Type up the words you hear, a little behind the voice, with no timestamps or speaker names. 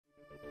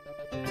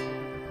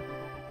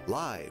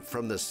Live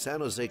from the San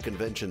Jose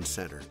Convention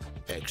Center,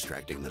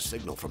 extracting the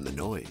signal from the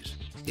noise,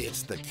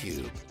 it's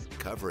theCUBE,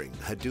 covering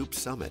Hadoop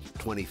Summit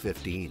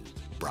 2015.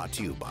 Brought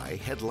to you by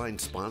headline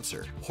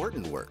sponsor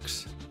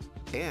Hortonworks,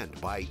 and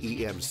by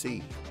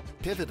EMC,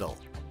 Pivotal,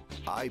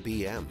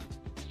 IBM,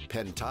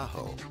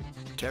 Pentaho,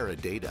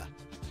 Teradata,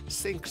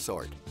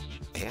 SyncSort,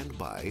 and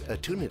by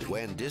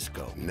Attunity.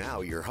 Disco.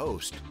 Now your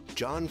host,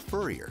 John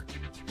Furrier.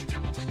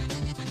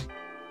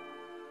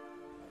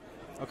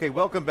 Okay,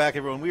 welcome back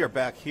everyone. We are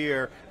back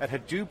here at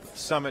Hadoop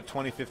Summit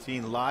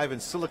 2015 live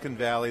in Silicon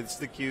Valley. This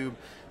is theCUBE,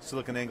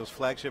 SiliconANGLE's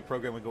flagship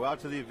program. We go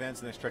out to the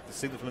events and extract the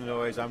signal from the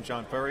noise. I'm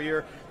John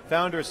Furrier,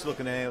 founder of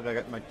SiliconANGLE. I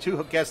got my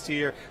two guests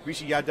here,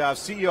 Rishi Yadav,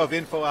 CEO of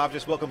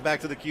InfoObjects. Welcome back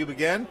to theCUBE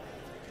again.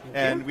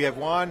 And we have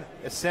Juan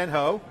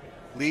Asenjo,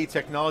 lead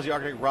technology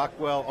architect,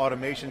 Rockwell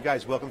Automation.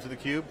 Guys, welcome to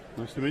theCUBE.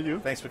 Nice to meet you.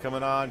 Thanks for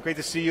coming on. Great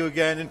to see you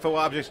again.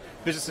 InfoObjects,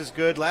 business is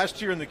good.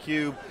 Last year in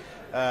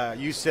theCUBE,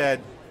 you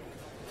said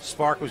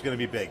Spark was going to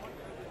be big.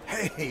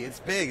 Hey, it's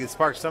big. The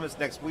Spark Summit's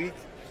next week.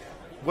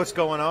 What's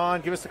going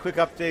on? Give us a quick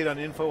update on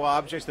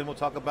InfoObjects, then we'll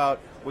talk about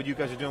what you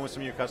guys are doing with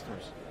some of your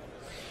customers.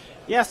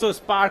 Yeah, so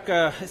Spark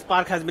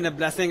has been a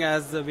blessing,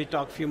 as we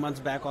talked a few months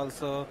back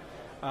also.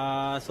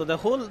 So the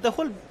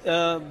whole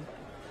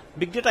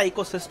big data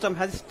ecosystem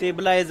has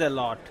stabilized a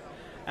lot,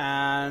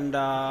 and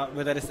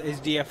whether it's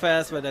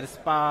HDFS, whether it's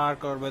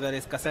Spark, or whether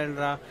it's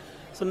Cassandra.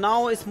 So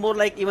now it's more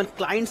like even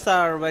clients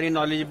are very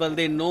knowledgeable.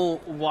 They know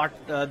what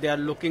they are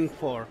looking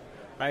for,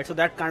 right? So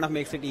that kind of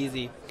makes it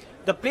easy.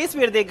 The place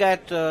where they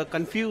get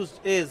confused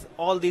is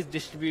all these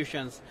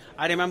distributions.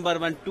 I remember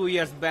when 2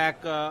 years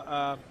back,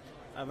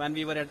 when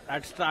we were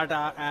at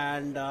Strata,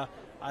 and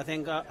I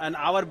think an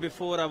hour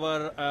before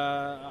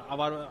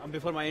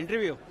before my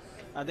interview,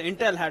 the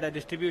Intel had a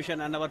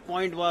distribution, and our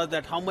point was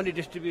that how many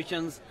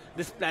distributions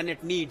this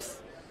planet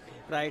needs,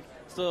 right?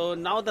 So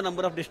now the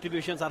number of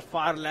distributions are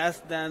far less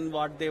than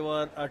what they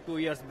were 2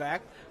 years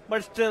back,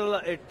 but still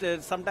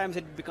sometimes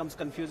it becomes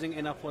confusing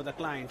enough for the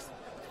clients.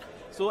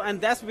 So, and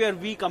that's where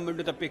we come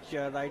into the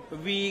picture, right?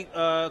 We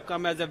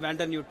come as a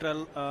vendor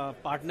neutral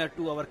partner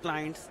to our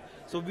clients.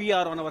 So we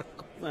are on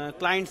our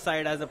client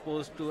side as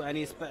opposed to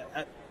any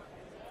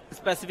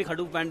specific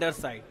Hadoop vendor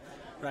side,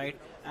 right?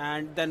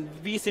 And then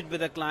we sit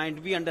with the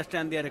client, we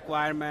understand their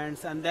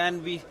requirements, and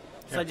then we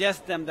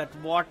suggest them that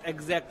what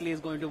exactly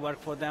is going to work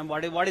for them,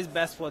 what is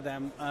best for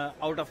them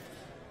out of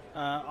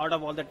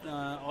all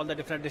the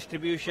different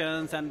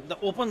distributions and the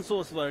open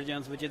source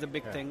versions, which is a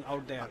big thing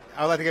out there.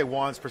 I'd like to get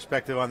Juan's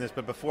perspective on this,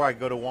 but before I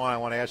go to Juan, I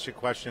want to ask you a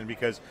question,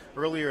 because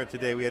earlier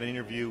today we had an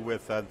interview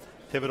with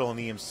Pivotal and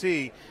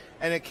EMC,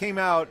 and it came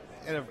out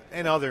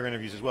in other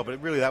interviews as well,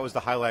 but really that was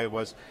the highlight,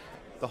 was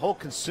the whole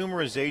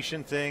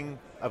consumerization thing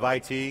of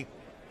IT.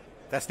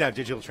 That's now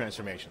digital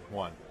transformation,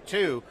 one.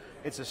 Two,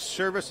 it's a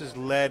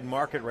services-led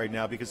market right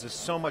now because there's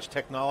so much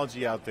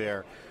technology out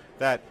there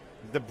that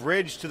the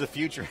bridge to the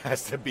future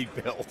has to be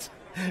built,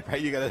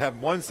 right? You got to have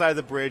one side of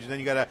the bridge, and then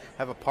you got to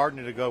have a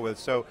partner to go with.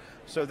 So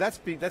that's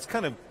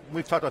kind of,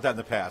 we've talked about that in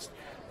the past,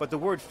 but the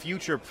word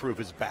future-proof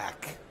is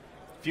back.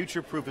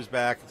 Future-proof is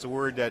back. It's a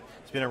word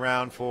that's been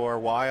around for a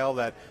while.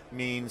 That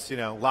means,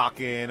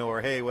 lock-in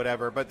or hey,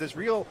 whatever. But there's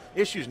real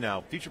issues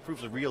now. Future-proof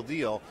is a real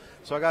deal.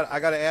 So I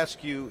got to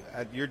ask you,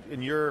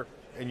 in your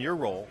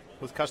role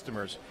with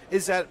customers,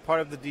 is that part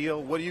of the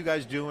deal? What are you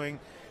guys doing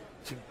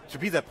to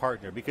be that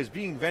partner? Because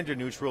being vendor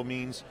neutral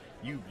means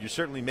you're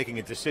certainly making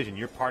a decision.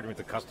 You're partnering with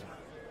the customer.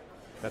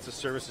 That's a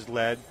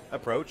services-led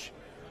approach.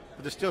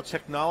 But there's still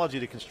technology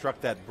to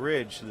construct that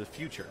bridge to the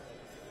future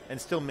and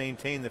still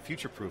maintain the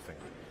future-proofing.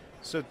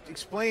 So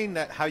explain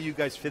how you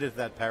guys fit into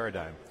that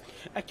paradigm.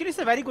 Actually, it's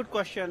a very good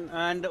question.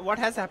 And what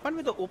has happened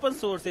with the open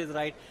source is,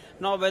 right,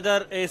 now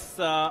whether it's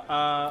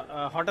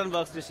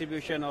Hortonworks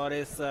distribution or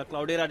it's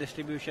Cloudera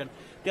distribution,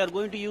 they are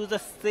going to use the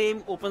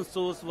same open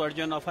source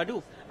version of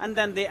Hadoop. And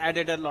then they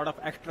added a lot of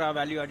extra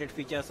value-added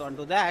features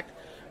onto that,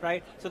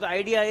 right? So the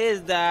idea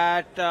is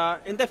that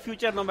in the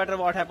future, no matter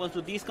what happens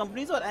to these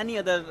companies or any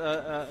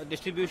other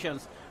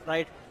distributions,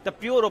 right, the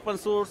pure open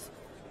source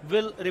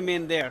will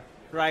remain there.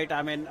 Right,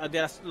 I mean,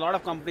 there are a lot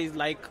of companies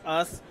like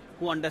us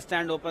who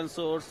understand open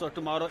source, so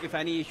tomorrow if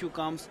any issue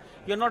comes,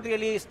 you're not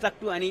really stuck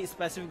to any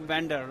specific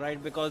vendor,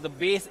 right, because the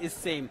base is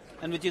same,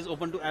 and which is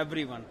open to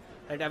everyone.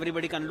 Right,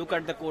 everybody can look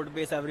at the code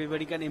base,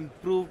 everybody can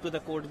improve to the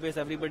code base,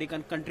 everybody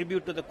can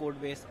contribute to the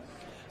code base.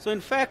 So in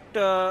fact,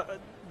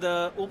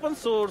 the open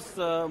source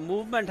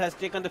movement has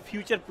taken the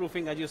future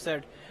proofing, as you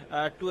said,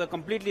 to a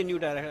completely new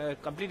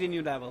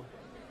level.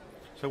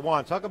 So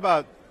Juan, talk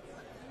about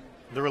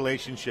the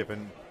relationship,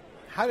 and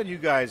how did you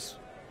guys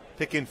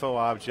pick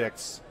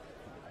InfoObjects?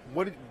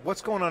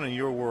 What's going on in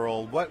your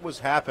world? What was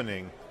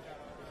happening?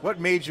 What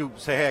made you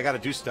say, hey, I got to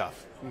do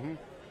stuff? Mm-hmm.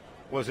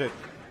 Was it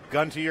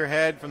gun to your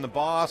head from the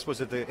boss?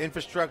 Was it the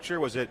infrastructure?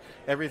 Was it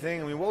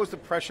everything? I mean, what was the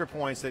pressure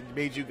points that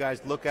made you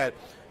guys look at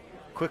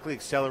quickly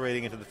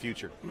accelerating into the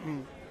future?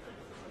 Mm-hmm.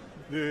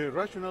 The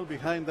rationale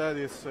behind that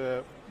is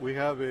we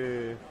have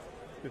a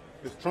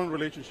strong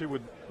relationship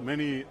with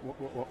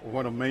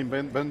one of main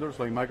vendors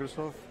like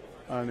Microsoft,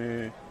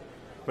 and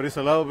but it's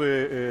allowed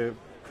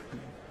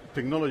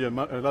technology, a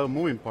lot of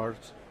moving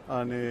parts,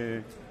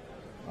 and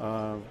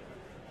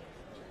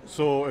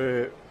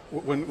so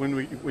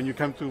when you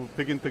come to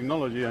picking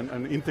technology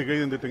and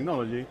integrating the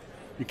technology,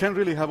 you can't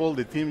really have all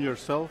the team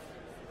yourself,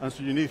 and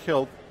so you need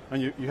help,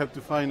 and you have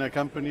to find a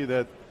company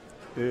that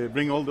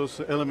bring all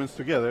those elements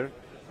together,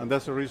 and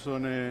that's the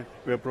reason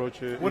we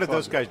approach. What did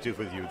those guys do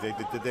with you?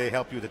 Did they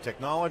help you with the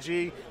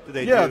technology? Did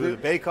they do the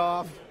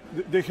bake-off?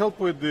 They help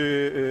with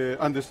the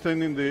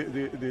understanding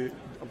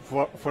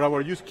for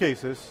our use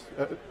cases.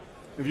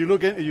 If you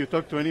you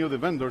talk to any of the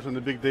vendors on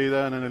the big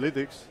data and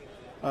analytics,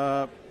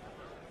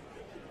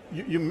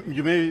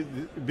 you may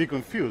be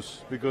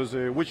confused because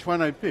which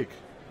one I pick,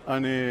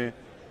 and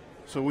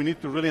so we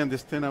need to really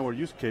understand our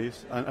use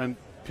case and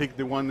pick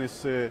the one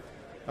that's,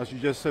 as you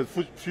just said,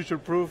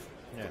 future-proof,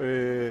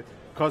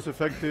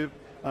 cost-effective,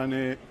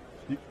 and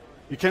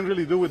you can't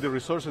really do with the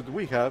resources that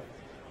we have,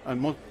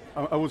 and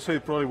I would say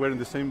probably we're in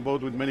the same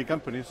boat with many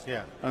companies,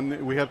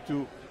 and we have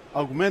to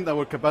augment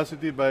our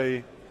capacity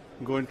by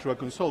going to a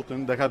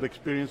consultant that have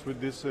experience with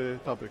these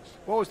topics.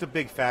 What was the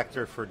big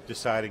factor for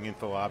deciding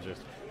InfoObjects?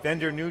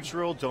 Vendor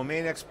neutral,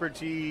 domain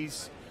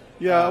expertise,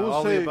 I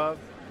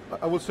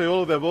would say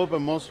all of the above,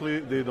 but mostly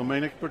the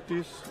domain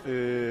expertise.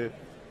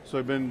 So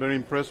I've been very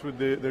impressed with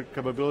their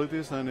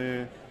capabilities,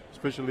 and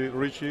especially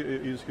Rishi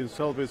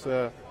himself is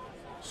a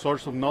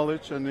source of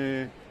knowledge,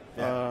 and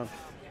that's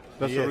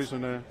the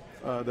reason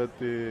that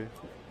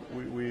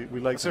we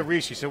like. So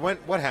Rishi, so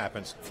what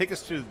happens? Take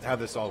us through how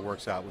this all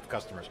works out with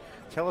customers.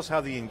 Tell us how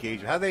they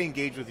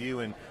engage with you,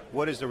 and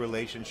what is the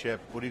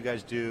relationship? What do you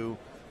guys do?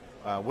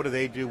 What do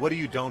they do? What do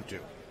you don't do?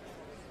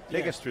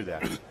 Take us through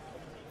that.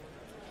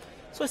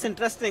 So it's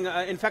interesting.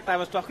 In fact, I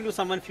was talking to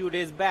someone a few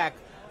days back,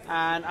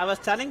 and I was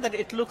telling that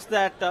it looks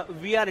that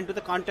we are into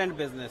the content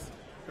business,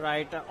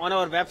 right? On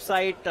our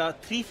website,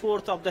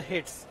 3/4 of the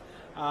hits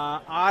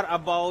are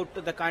about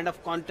the kind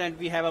of content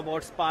we have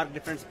about Spark,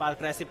 different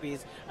Spark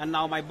recipes, and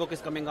now my book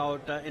is coming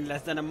out in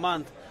less than a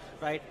month,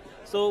 right?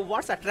 So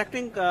what's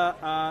attracting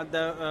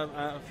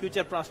the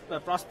future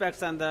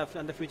prospects and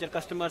the future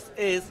customers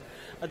is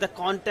the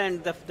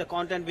content, the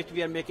content which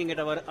we are making it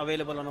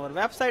available on our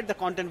website, the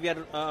content we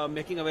are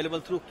making available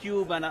through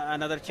CUBE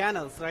and other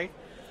channels, right?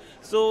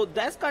 So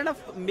that kind of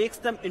makes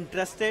them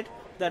interested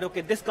that,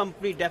 okay, this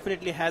company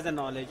definitely has a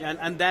knowledge,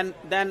 and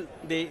then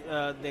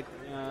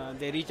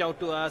they reach out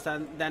to us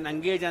and then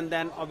engage, and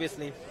then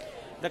obviously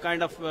the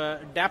kind of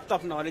depth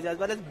of knowledge as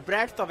well as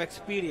breadth of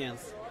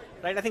experience.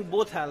 Right, I think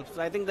both helps.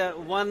 I think the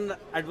one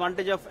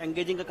advantage of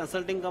engaging a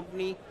consulting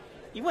company,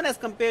 even as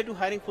compared to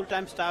hiring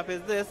full-time staff,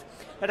 is this: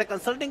 that a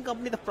consulting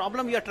company, the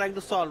problem you are trying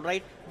to solve,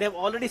 right, they've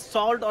already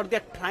solved or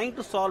they're trying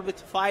to solve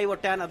with 5 or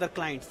 10 other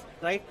clients,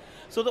 right?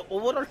 So the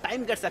overall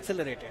time gets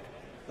accelerated,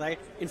 right?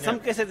 In some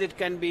cases it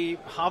can be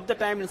half the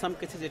time, in some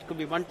cases it could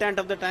be 1/10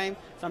 of the time,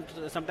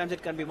 sometimes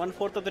it can be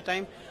 1/4 of the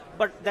time,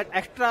 but that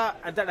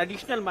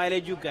additional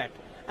mileage you get.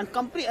 And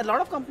a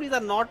lot of companies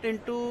are not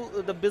into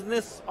the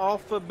business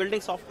of building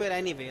software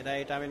anyway,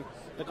 right? I mean,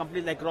 the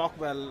companies like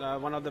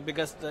Rockwell, one of the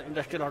biggest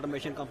industrial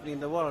automation company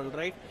in the world,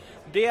 right?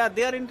 They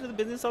are into the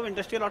business of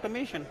industrial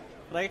automation,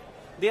 right?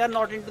 They are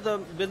not into the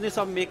business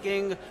of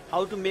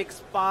how to make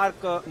Spark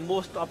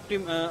most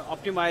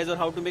optimized, or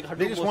how to make Hadoop.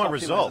 They just want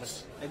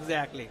results.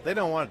 Exactly. They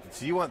don't want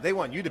they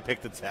want you to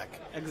pick the tech.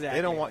 Exactly.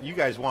 They don't want you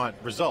guys want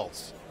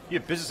results. You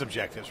have business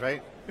objectives,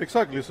 right?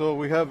 Exactly. So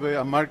we have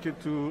a market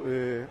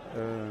to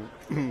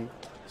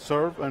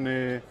serve, and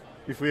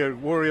if we are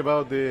worried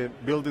about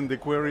building the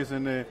queries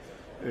in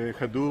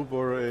Hadoop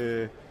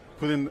or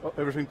putting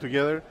everything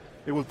together,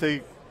 it will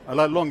take a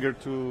lot longer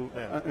to.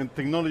 And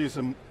technology is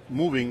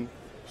moving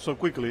so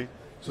quickly.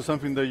 So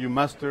something that you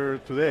master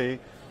today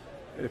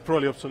is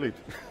probably obsolete.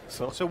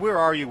 So where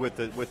are you with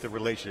the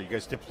relationship? You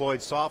guys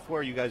deployed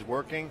software? You guys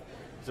working?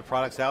 Is the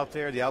products out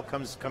there? The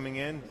outcomes coming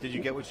in? Did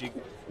you get what you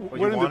wanted?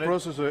 We're in the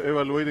process of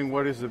evaluating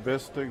what is the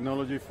best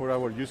technology for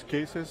our use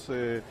cases.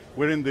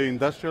 We're in the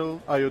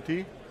industrial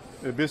IoT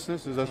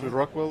business. That's with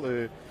Rockwell,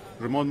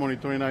 remote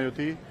monitoring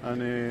IoT,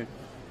 and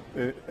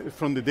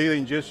from the data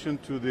ingestion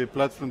to the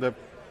platform that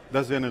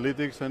does the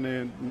analytics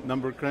and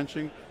number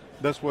crunching.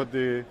 That's what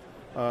we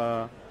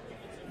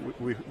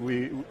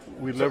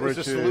leverage.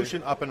 Is the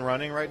solution up and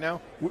running right now?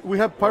 We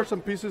have parts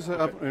and pieces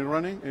up and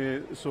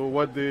running. So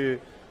what the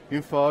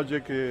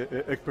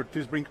InfoObject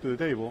expertise brings to the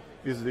table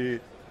is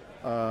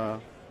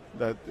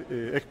that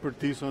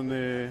expertise on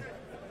the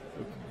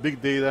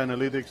big data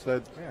analytics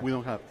that we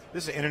don't have.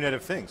 This is the Internet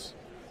of Things.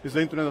 It's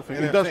the Internet of Things.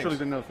 Industrial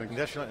Internet of Things.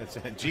 Industrial,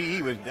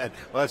 GE would, well,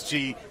 that's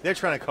GE. They're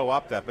trying to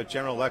co-opt that, but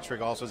General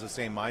Electric also has the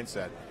same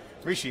mindset.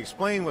 Rishi,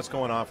 explain what's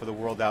going on for the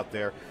world out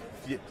there.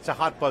 It's a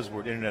hot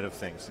buzzword, Internet of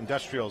Things.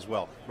 Industrial as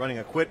well. Running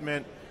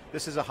equipment.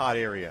 This is a hot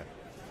area.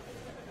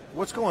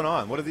 What's going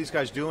on? What are these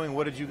guys doing?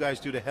 What did you guys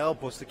do to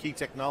help? What's the key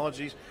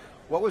technologies?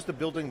 What was the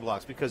building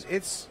blocks? Because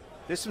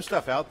there's some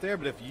stuff out there,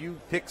 but if you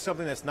pick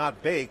something that's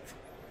not baked,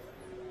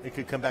 it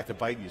could come back to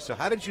bite you. So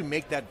how did you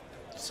make that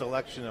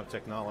selection of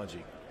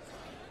technology?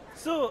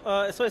 So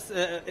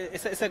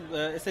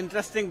it's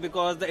interesting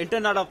because the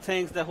Internet of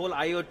Things, the whole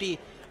IoT,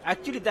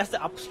 Actually, that's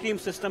the upstream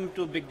system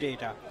to big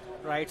data,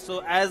 right?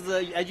 So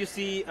as you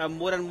see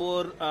more and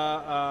more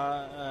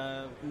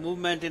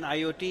movement in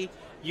IoT,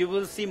 you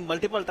will see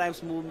multiple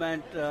times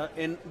movement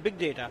in big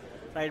data,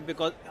 right?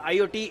 Because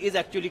IoT is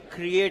actually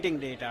creating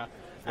data.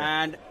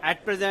 And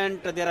at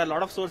present, there are a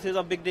lot of sources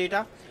of big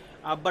data,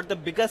 but the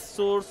biggest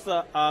source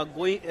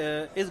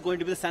is going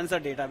to be the sensor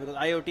data, because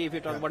IoT, if you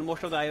talk about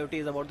most of the IoT,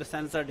 is about the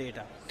sensor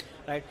data,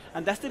 right?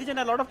 And that's the reason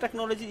a lot of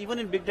technology, even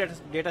in big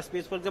data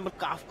space, for example,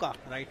 Kafka,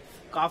 right?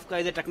 Kafka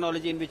is a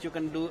technology in which you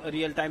can do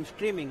real-time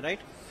streaming, right?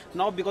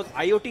 Now, because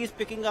IoT is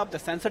picking up, the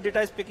sensor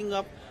data is picking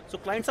up, so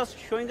clients are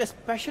showing a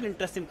special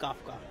interest in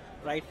Kafka,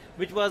 right?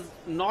 Which was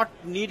not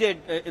needed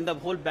in the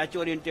whole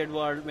batch-oriented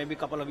world maybe a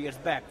couple of years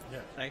back,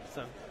 right?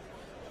 So.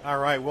 All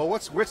right. Well,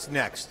 what's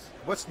next?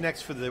 What's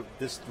next for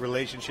this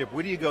relationship?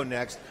 Where do you go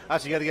next?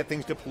 Obviously, you got to get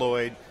things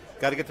deployed,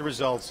 got to get the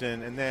results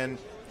in, and then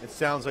it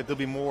sounds like there'll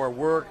be more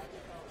work.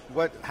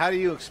 How do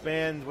you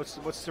expand?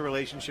 What's the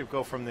relationship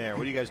go from there?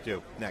 What do you guys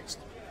do next?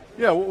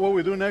 Yeah, what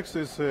we do next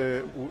is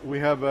we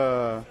have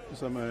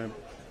some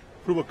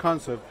proof of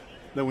concept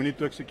that we need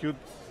to execute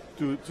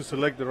to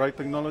select the right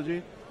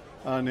technology,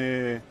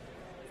 and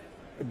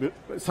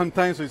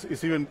sometimes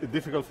it's even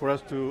difficult for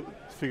us to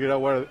figure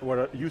out what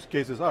our use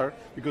cases are,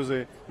 because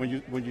when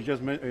you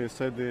just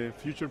said the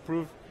future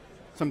proof,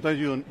 sometimes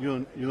you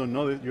don't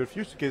know your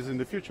future cases in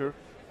the future,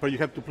 but you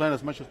have to plan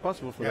as much as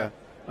possible for that.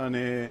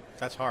 And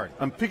that's hard.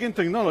 And picking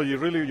technology,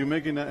 really, you're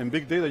making in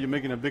big data, you're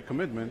making a big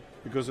commitment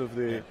because of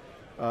the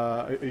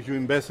if you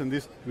invest in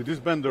this with this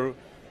vendor,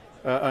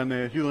 and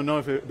you don't know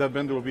if that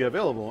vendor will be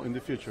available in the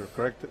future,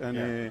 correct?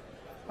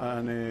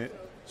 And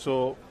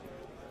so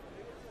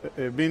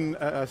being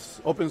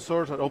as open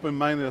source and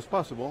open-minded as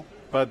possible,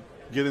 but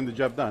getting the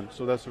job done.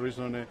 So that's the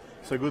reason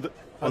it's a good.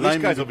 Well, these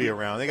guys will be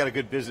around. They got a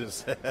good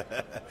business.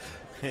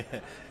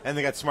 And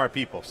they got smart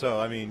people, so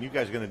I mean, you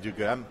guys are going to do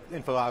good.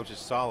 InfoObjects is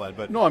solid,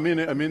 but no, I mean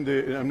I'm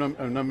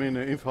not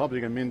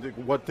InfoObjects. I mean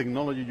what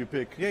technology you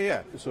pick.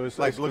 Yeah. So it's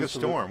like look at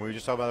Storm. We were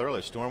just talking about it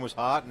earlier. Storm was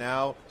hot.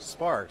 Now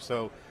Spark.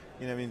 So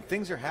I mean,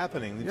 things are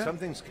happening. Some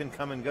things can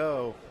come and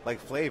go, like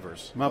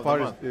flavors.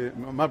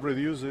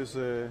 MapReduce is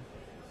a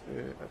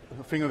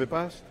thing of the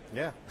past.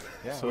 Yeah.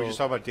 So we just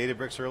talked about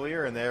Databricks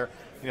earlier, and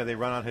they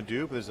run on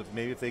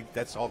Hadoop.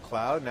 That's all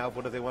cloud. Now,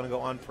 what if they want to go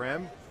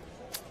on-prem?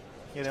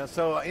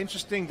 So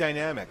interesting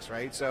dynamics,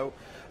 right? So,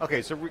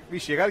 okay, so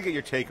Rishi, I got to get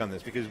your take on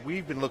this, because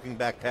we've been looking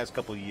back past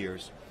couple of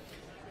years.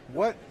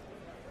 What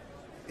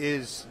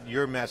is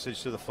your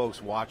message to the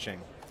folks watching?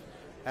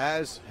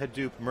 As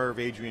Hadoop, Merv,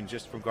 Adrian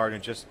from Gartner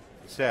just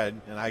said,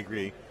 and I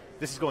agree,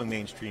 this is going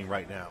mainstream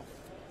right now.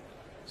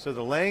 So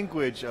the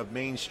language of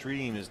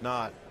mainstream is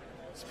not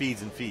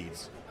speeds and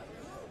feeds,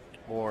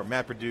 or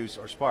MapReduce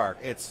or Spark.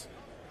 It's,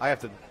 I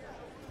have to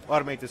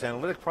automate this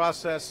analytic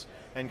process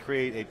and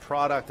create a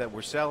product that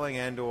we're selling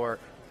and or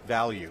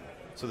value.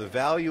 So the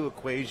value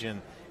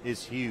equation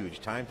is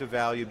huge. Time to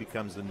value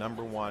becomes the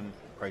 #1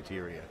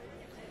 criteria.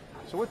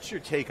 So what's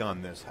your take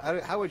on this?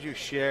 How would you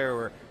share,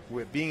 or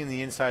with being in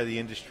the inside of the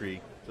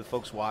industry, the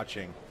folks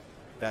watching,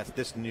 that's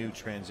this new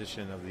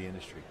transition of the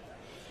industry?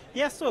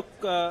 Yeah, so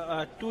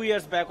 2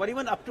 years back, or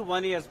even up to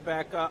 1 year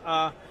back,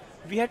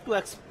 we had to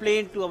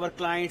explain to our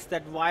clients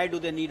that why do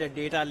they need a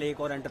data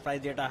lake or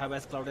enterprise data hub,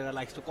 as Cloudera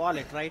likes to call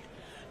it, right?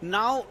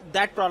 Now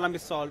that problem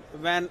is solved.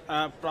 When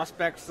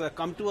prospects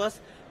come to us,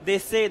 they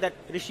say that,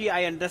 Rishi,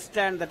 I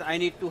understand that I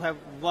need to have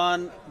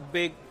one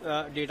big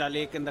data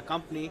lake in the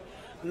company.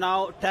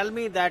 Now tell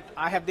me that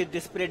I have the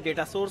disparate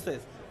data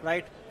sources,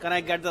 right? Can I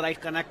get the right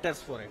connectors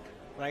for it,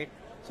 right?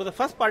 So the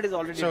first part is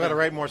already So I've got to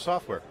write more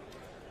software.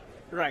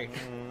 Right,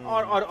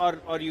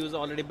 or use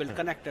already built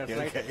connectors,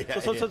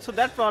 right? So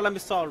that problem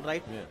is solved,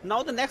 right?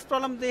 Now the next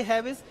problem they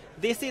have is,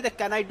 they say that,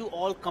 can I do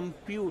all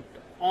compute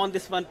on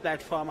this one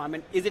platform? I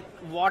mean, is it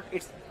what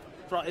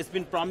it's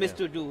been promised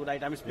to do,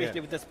 right? I mean,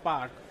 especially with the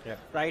Spark,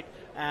 right?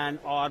 And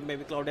or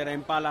maybe Cloudera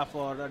Impala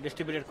for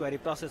distributed query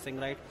processing,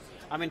 right?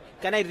 I mean,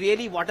 can I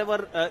really,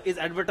 whatever is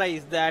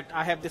advertised, that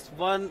I have this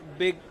one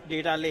big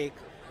data lake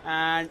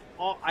and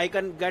I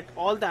can get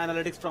all the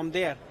analytics from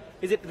there?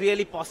 Is it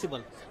really possible?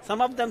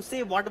 Some of them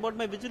say, what about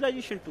my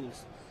visualization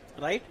tools,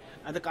 right?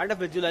 And the kind of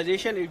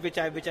visualization which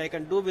I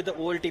can do with the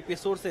OLTP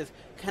sources,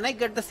 can I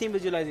get the same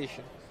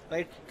visualization,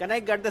 right? Can I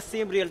get the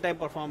same real-time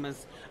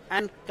performance?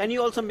 And can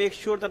you also make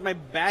sure that my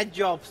batch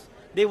jobs,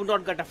 they would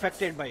not get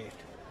affected by it,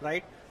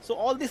 right? So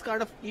all these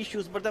kind of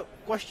issues, but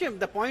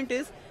the point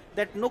is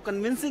that no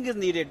convincing is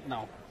needed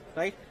now,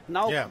 right?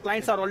 Now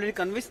clients are already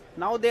convinced.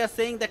 Now they are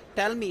saying that,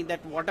 tell me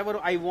that whatever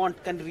I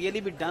want can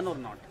really be done or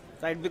not.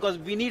 Right, because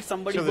we need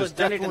somebody who has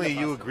done it in the past.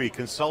 You agree,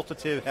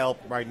 consultative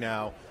help right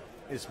now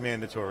is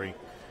mandatory.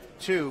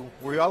 2,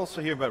 we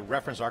also hear about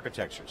reference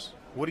architectures.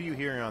 What are you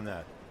hearing on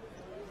that?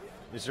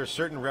 Is there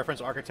certain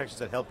reference architectures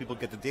that help people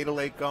get the data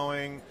lake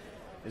going?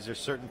 Is there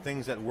certain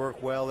things that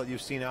work well that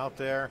you've seen out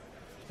there?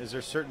 Is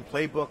there certain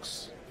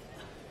playbooks?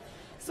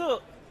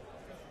 So,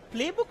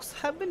 playbooks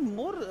have been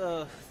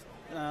more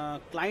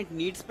client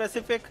need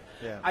specific.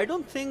 Yeah. I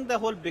don't think the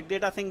whole big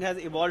data thing has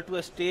evolved to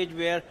a stage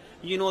where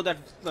you know that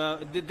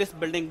this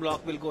building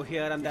block will go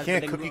here and that. You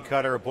can't cookie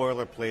cutter or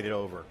boilerplate it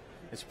over.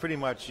 It's pretty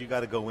much you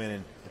got to go in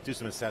and do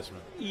some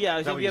assessment.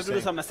 Yeah, so we have to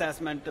do some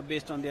assessment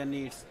based on their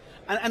needs.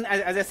 And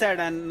as I said,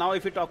 and now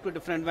if you talk to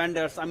different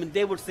vendors, I mean,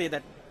 they would say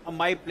that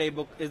my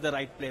playbook is the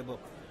right playbook,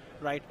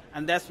 right?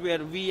 And that's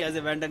where we as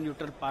a vendor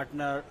neutral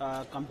partner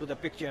come to the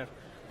picture,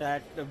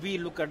 that we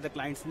look at the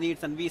client's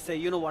needs and we say,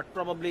 you know what,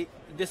 probably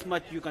this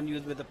much you can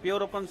use with the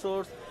pure open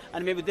source,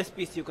 and maybe this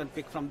piece you can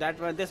pick from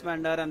this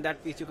vendor, and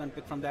that piece you can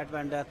pick from that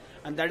vendor,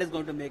 and that is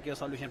going to make your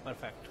solution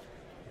perfect.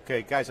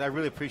 Okay, guys, I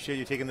really appreciate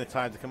you taking the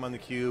time to come on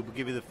theCUBE. We'll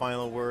give you the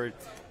final word.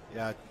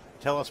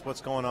 Tell us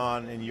what's going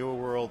on in your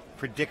world,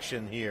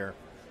 prediction here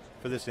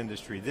for this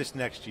industry, this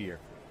next year.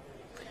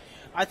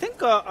 I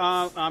think,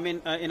 I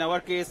mean, in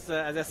our case,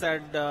 as I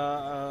said,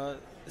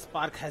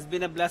 Spark has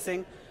been a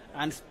blessing,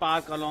 and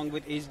Spark along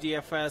with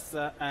HDFS,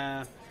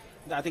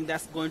 I think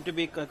that's going to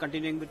be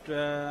continuing with,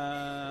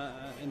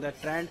 in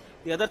that trend.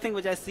 The other thing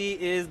which I see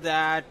is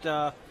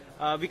that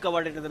we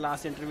covered it in the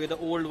last interview, the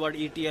old word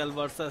ETL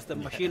versus the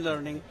machine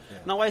learning. Yeah.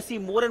 Now I see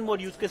more and more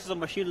use cases of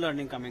machine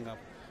learning coming up.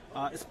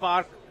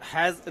 Spark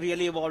has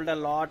really evolved a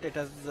lot. It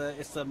has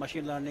its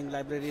machine learning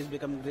libraries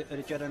become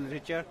richer and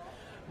richer.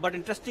 But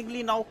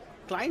interestingly now,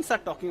 clients are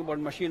talking about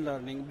machine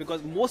learning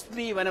because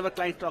mostly whenever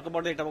clients talk about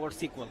it, they talk about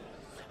SQL.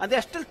 And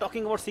they're still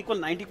talking about SQL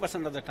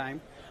 90% of the time,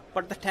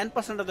 but the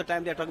 10% of the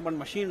time they're talking about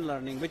machine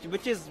learning,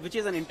 which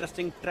is an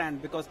interesting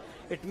trend because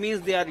it means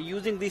they are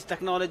using these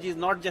technologies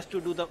not just to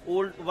do the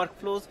old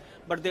workflows,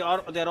 but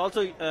they're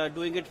also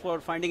doing it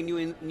for finding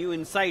new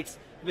insights,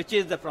 which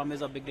is the promise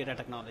of big data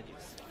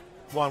technologies.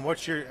 Juan,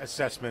 what's your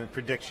assessment,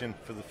 prediction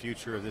for the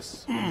future of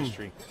this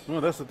industry?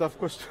 Well, that's a tough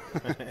question.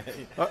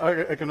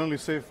 I can only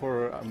say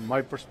for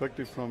my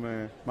perspective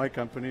from my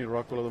company,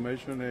 Rockwell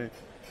Automation,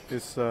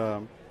 is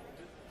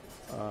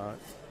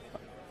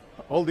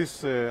all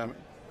these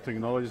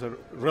technologies are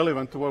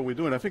relevant to what we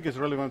do, and I think it's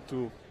relevant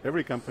to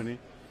every company.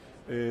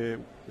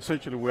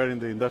 Essentially, we're in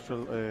the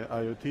industrial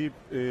IoT,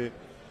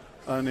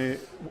 and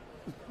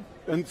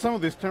some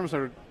of these terms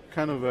are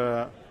kind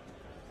of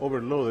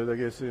overloaded, I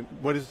guess.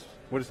 What is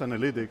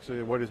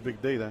analytics? What is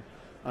big data?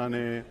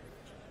 And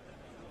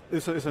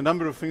it's a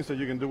number of things that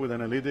you can do with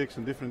analytics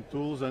and different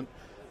tools, and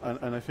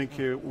I think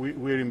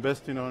we're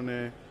investing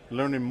on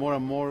learning more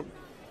and more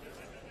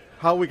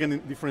how we can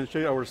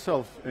differentiate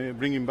ourselves,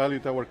 bringing value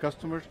to our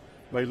customers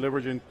by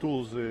leveraging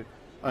tools,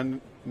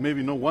 and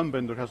maybe no one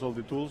vendor has all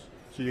the tools,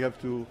 so you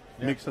have to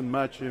mix and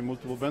match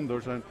multiple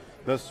vendors, and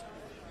that's,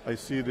 I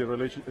see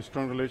a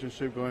strong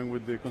relationship going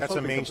with the consulting That's a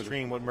company.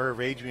 mainstream, what Merv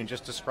Adrian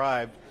just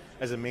described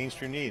as a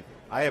mainstream need.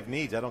 I have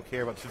needs, I don't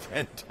care about the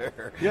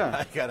vendor. Yeah.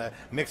 I got to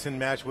mix and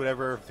match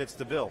whatever fits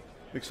the bill.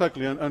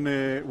 Exactly,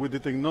 and with the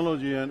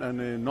technology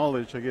and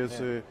knowledge, I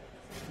guess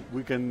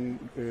we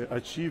can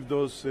achieve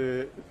those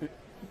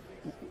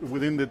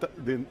within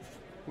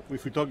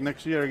if we talk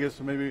next year, I guess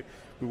maybe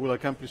we will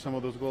accomplish some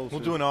of those goals. We'll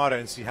do an audit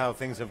and see how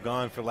things have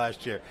gone for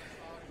last year.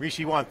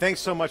 Rishi, Juan, thanks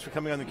so much for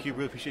coming on theCUBE.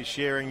 Really appreciate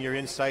sharing your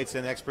insights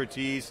and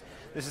expertise.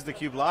 This is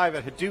theCUBE live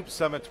at Hadoop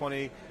Summit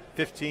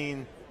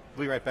 2015.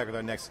 We'll be right back with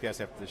our next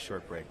guest after this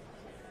short break.